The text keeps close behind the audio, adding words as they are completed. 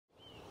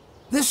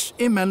This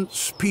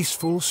immense,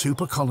 peaceful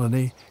super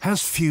colony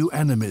has few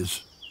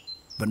enemies.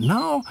 But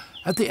now,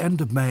 at the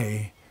end of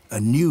May, a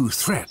new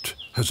threat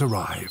has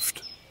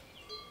arrived.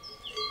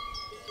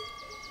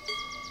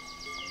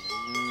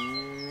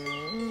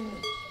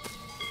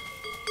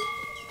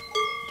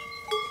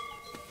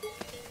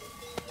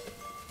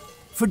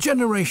 For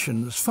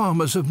generations,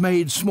 farmers have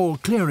made small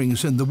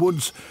clearings in the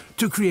woods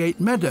to create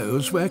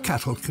meadows where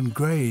cattle can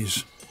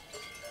graze.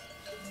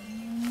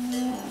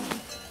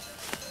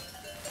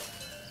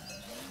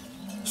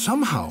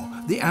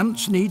 Somehow, the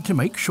ants need to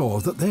make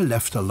sure that they're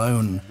left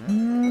alone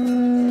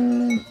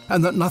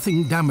and that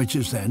nothing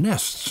damages their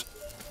nests.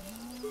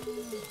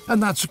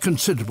 And that's a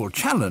considerable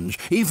challenge,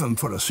 even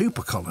for a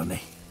super colony.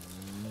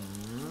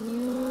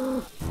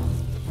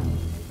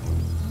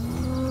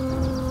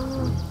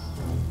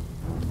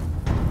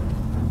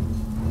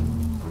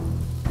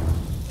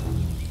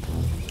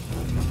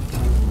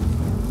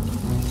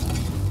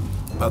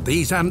 But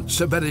these ants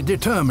are very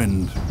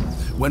determined.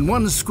 When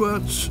one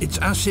squirts its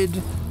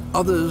acid,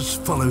 others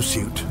follow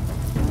suit.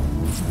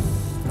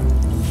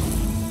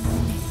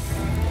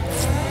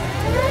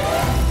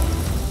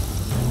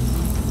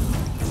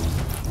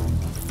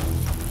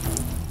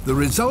 The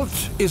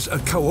result is a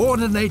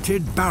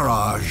coordinated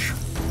barrage.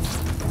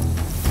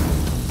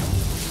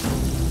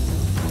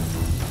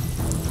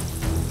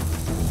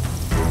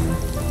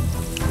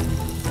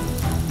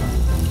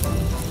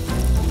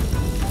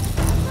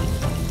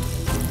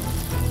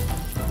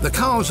 The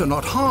cows are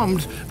not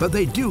harmed, but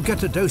they do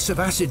get a dose of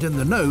acid in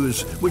the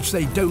nose, which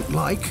they don't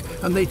like,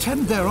 and they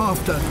tend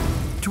thereafter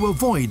to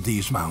avoid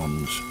these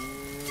mounds.